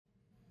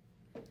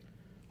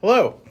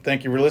Hello,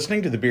 thank you for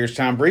listening to the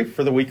Beerstown Brief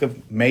for the week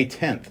of May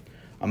 10th.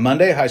 On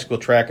Monday, high school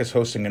track is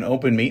hosting an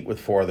open meet with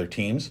 4 other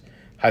teams.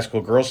 High school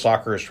girls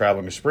soccer is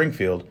traveling to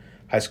Springfield.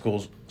 High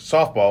school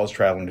softball is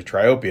traveling to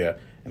Triopia.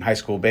 And high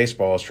school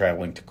baseball is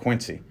traveling to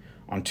Quincy.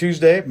 On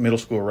Tuesday, middle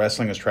school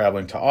wrestling is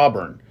traveling to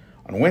Auburn.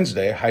 On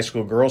Wednesday, high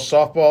school girls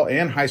softball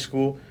and high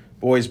school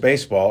boys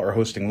baseball are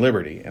hosting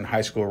Liberty. And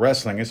high school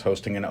wrestling is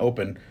hosting an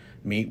open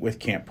meet with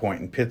Camp Point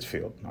and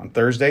Pittsfield. On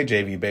Thursday,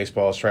 JV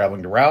baseball is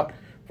traveling to Route.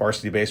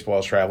 Varsity baseball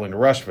is traveling to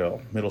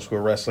Rushville. Middle school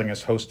wrestling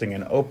is hosting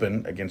an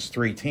open against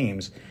 3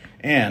 teams,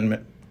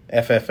 and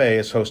FFA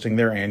is hosting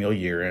their annual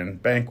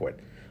year-end banquet.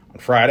 On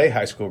Friday,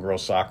 high school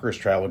girls soccer is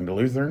traveling to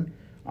Lutheran.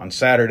 On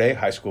Saturday,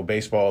 high school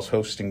baseball is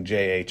hosting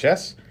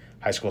JHS.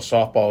 High school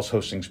softball is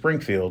hosting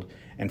Springfield,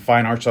 and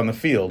Fine Arts on the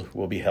Field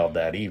will be held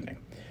that evening.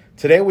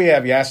 Today we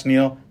have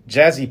Yasniel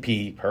Jazzy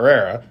P.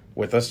 Herrera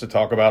with us to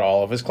talk about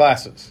all of his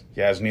classes.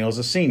 Yasniel is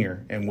a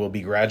senior and will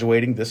be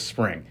graduating this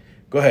spring.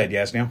 Go ahead,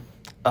 Yasniel.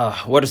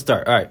 Where to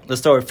start? All right, let's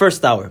start with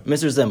first hour,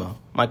 Mr. Zimmer,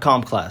 my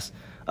comp class.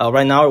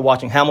 Right now we're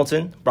watching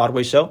Hamilton,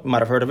 Broadway show. You might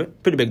have heard of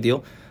it. Pretty big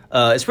deal.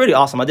 It's pretty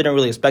awesome. I didn't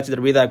really expect it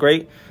to be that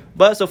great,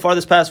 but so far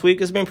this past week,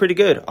 it's been pretty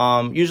good.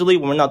 Usually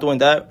when we're not doing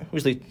that,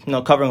 usually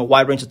covering a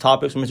wide range of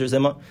topics with Mr.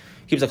 Zimmer.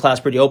 Keeps the class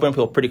pretty open,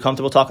 feel pretty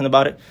comfortable talking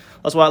about it.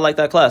 That's why I like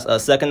that class.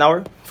 Second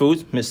hour,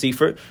 food, Miss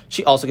Seifert.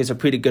 She also gets a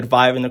pretty good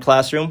vibe in the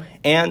classroom.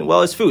 And,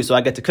 well, it's food, so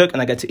I get to cook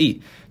and I get to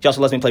eat. She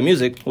also lets me play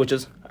music, which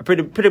is a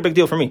pretty big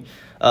deal for me.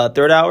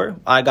 Third hour,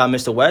 I got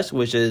Mr. West,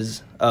 which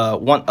is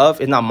one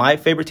of, if not my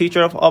favorite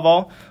teacher of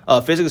all.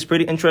 Physics is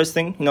pretty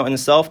interesting, in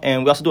itself.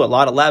 And we also do a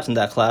lot of labs in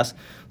that class.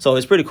 So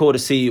it's pretty cool to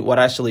see what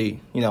actually,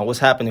 what's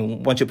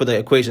happening once you put the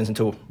equations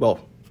into,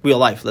 real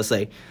life, let's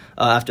say.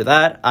 After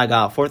that, I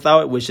got fourth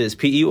hour, which is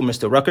PE with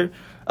Mr. Rucker.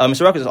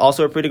 Mr. Rucker is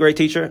also a pretty great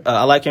teacher.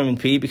 I like him in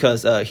PE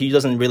because he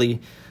doesn't really,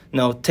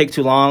 take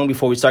too long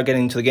before we start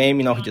getting into the game.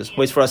 He just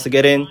waits for us to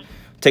get in,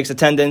 takes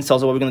attendance,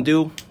 tells us what we're going to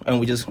do, and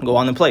we just go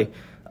on and play.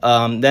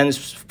 Then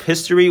it's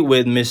history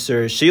with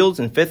Mr. Shields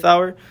in fifth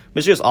hour.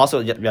 Mr. Shields also,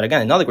 yet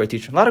again, another great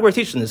teacher. A lot of great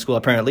teachers in this school,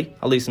 apparently,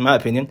 at least in my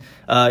opinion,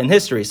 in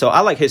history. So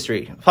I like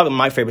history, probably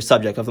my favorite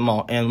subject of them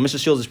all. And Mr.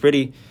 Shields is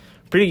pretty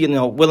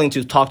willing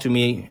to talk to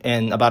me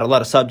and about a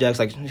lot of subjects,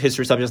 like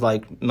history subjects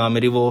like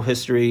medieval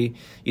history,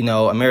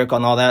 America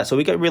and all that. So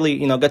we get really,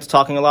 get to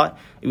talking a lot.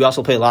 We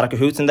also play a lot of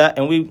Kahoots in that,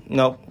 and we,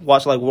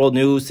 watch like world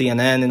news,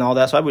 CNN and all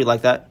that. So I really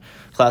like that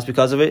class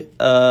because of it.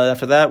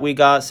 After that, we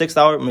got sixth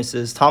hour,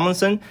 Mrs.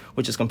 Tomlinson,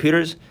 which is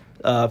computers,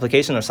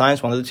 application or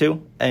science, one of the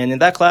two. And in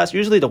that class,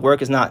 usually the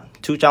work is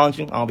not too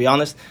challenging, I'll be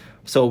honest.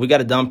 So we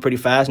got it done pretty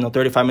fast,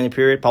 35-minute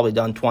period, probably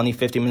done 20,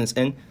 50 minutes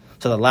in.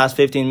 So the last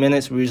 15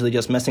 minutes, we're usually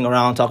just messing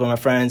around, talking to my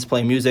friends,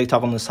 playing music,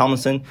 talking to Miss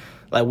Tomlinson.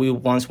 Like, we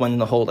once went in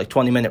the whole,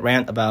 20-minute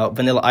rant about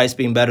Vanilla Ice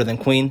being better than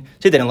Queen.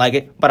 She didn't like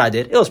it, but I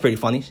did. It was pretty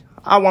funny.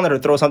 I wanted her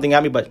to throw something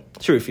at me, but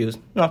she refused.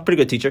 Pretty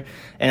good teacher.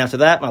 And after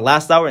that, my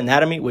last hour,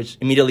 anatomy, which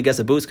immediately gets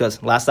a boost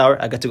because last hour,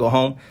 I get to go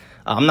home.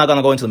 I'm not going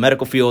to go into the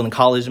medical field in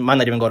college. Might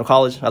not even go to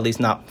college, at least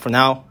not for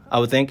now, I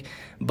would think.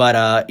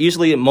 But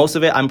usually, most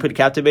of it, I'm pretty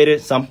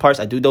captivated. Some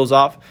parts, I do doze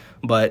off.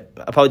 But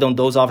I probably don't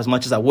doze off as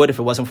much as I would if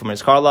it wasn't for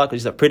Ms. Carla,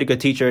 because she's a pretty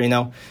good teacher,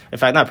 In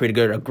fact, not pretty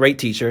good, a great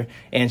teacher.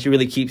 And she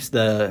really keeps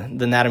the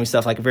anatomy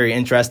stuff, very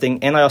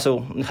interesting. And I also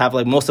have,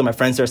 most of my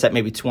friends there set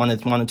maybe one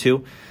and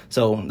two.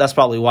 So that's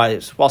probably why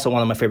it's also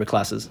one of my favorite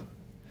classes.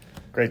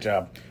 Great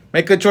job.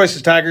 Make good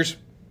choices, Tigers.